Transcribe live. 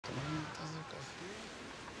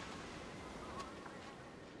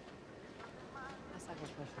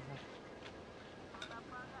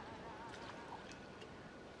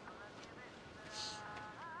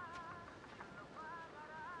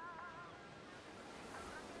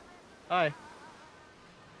Hi,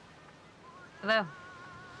 Hello.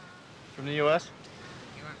 from the U.S.?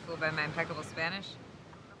 You weren't fooled by my impeccable Spanish?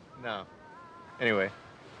 No. Anyway,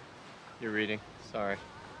 you're reading. Sorry.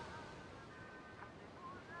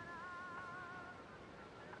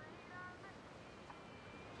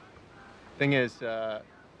 Thing is, I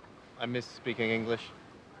miss speaking English.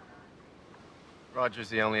 Roger's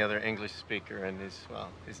the only other English speaker, and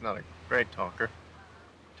he's not a great talker.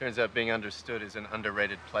 Turns out being understood is an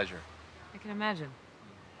underrated pleasure. I can imagine.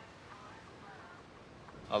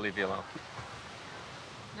 I'll leave you alone.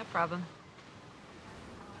 No problem.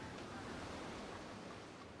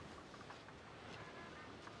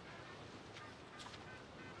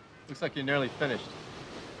 Looks like you're nearly finished.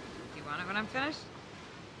 Do you want it when I'm finished?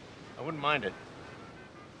 I wouldn't mind it.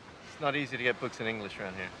 It's not easy to get books in English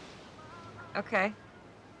around here. Okay.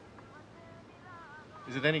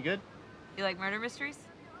 Is it any good? You like murder mysteries?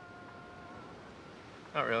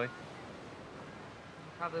 Not really.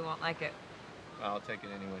 You probably won't like it. Well, I'll take it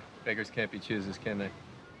anyway. Beggars can't be choosers, can they?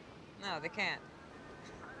 No, they can't.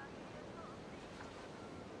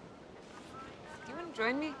 Do you want to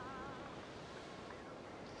join me?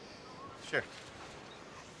 Sure.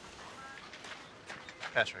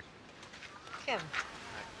 Patrick. Kim.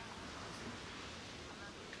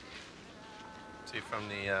 So you're from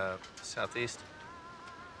the Southeast?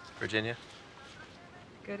 Virginia?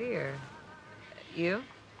 Good ear. You?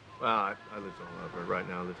 Well, I lived all over. Right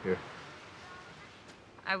now I live here.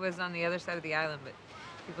 I was on the other side of the island, but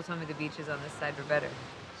people told me the beaches on this side were better.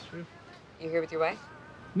 It's true. You here with your wife?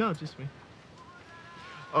 No, just me.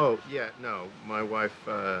 Oh, yeah, no. My wife,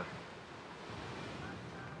 not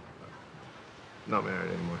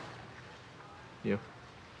married anymore. You?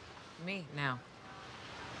 Me, now.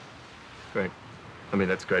 Great. I mean,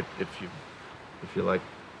 that's great if you like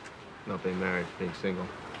not being married, being single.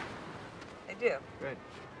 I do. Great.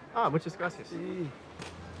 Ah, muchas gracias. Sí,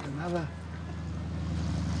 de nada.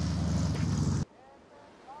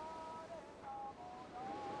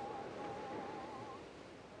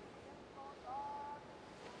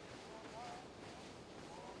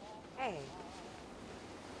 Hey,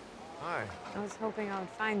 Hi. I was hoping I would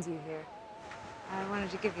find you here. I wanted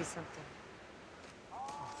to give you something.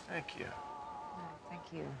 Thank you. Thank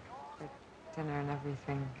you for dinner and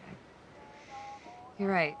everything.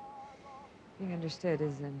 You're right. Being understood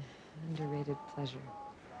is an underrated pleasure.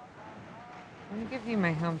 I'm gonna give you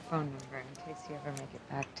my home phone number in case you ever make it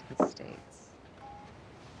back to the States.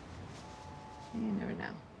 You never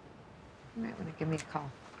know. You might want to give me a call.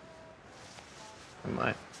 I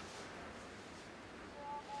might.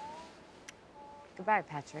 Goodbye,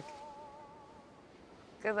 Patrick.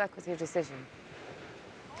 Good luck with your decision.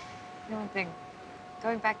 The one thing,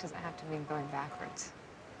 going back doesn't have to mean going backwards.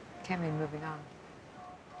 It can mean moving on.